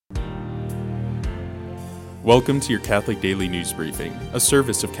Welcome to your Catholic Daily News Briefing, a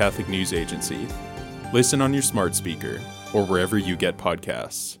service of Catholic News Agency. Listen on your smart speaker or wherever you get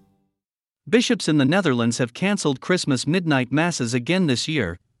podcasts. Bishops in the Netherlands have cancelled Christmas midnight masses again this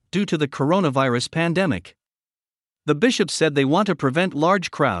year, due to the coronavirus pandemic. The bishops said they want to prevent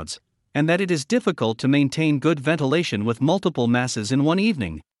large crowds, and that it is difficult to maintain good ventilation with multiple masses in one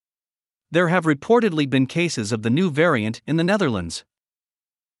evening. There have reportedly been cases of the new variant in the Netherlands.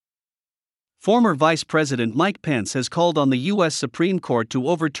 Former Vice President Mike Pence has called on the U.S. Supreme Court to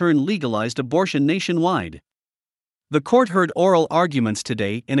overturn legalized abortion nationwide. The court heard oral arguments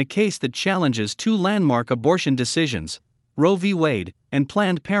today in a case that challenges two landmark abortion decisions, Roe v. Wade and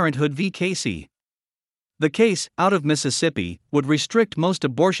Planned Parenthood v. Casey. The case, out of Mississippi, would restrict most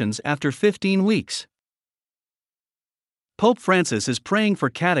abortions after 15 weeks. Pope Francis is praying for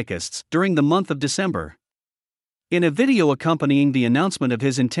catechists during the month of December. In a video accompanying the announcement of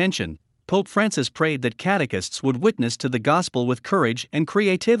his intention, Pope Francis prayed that catechists would witness to the gospel with courage and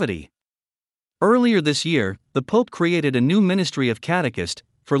creativity. Earlier this year, the Pope created a new ministry of catechist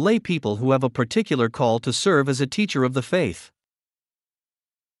for lay people who have a particular call to serve as a teacher of the faith.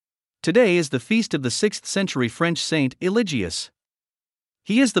 Today is the feast of the 6th century French saint Eligius.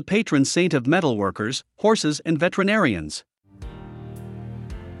 He is the patron saint of metalworkers, horses, and veterinarians.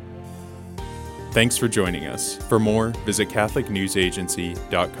 Thanks for joining us. For more, visit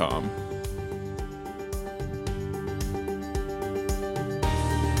CatholicNewsAgency.com.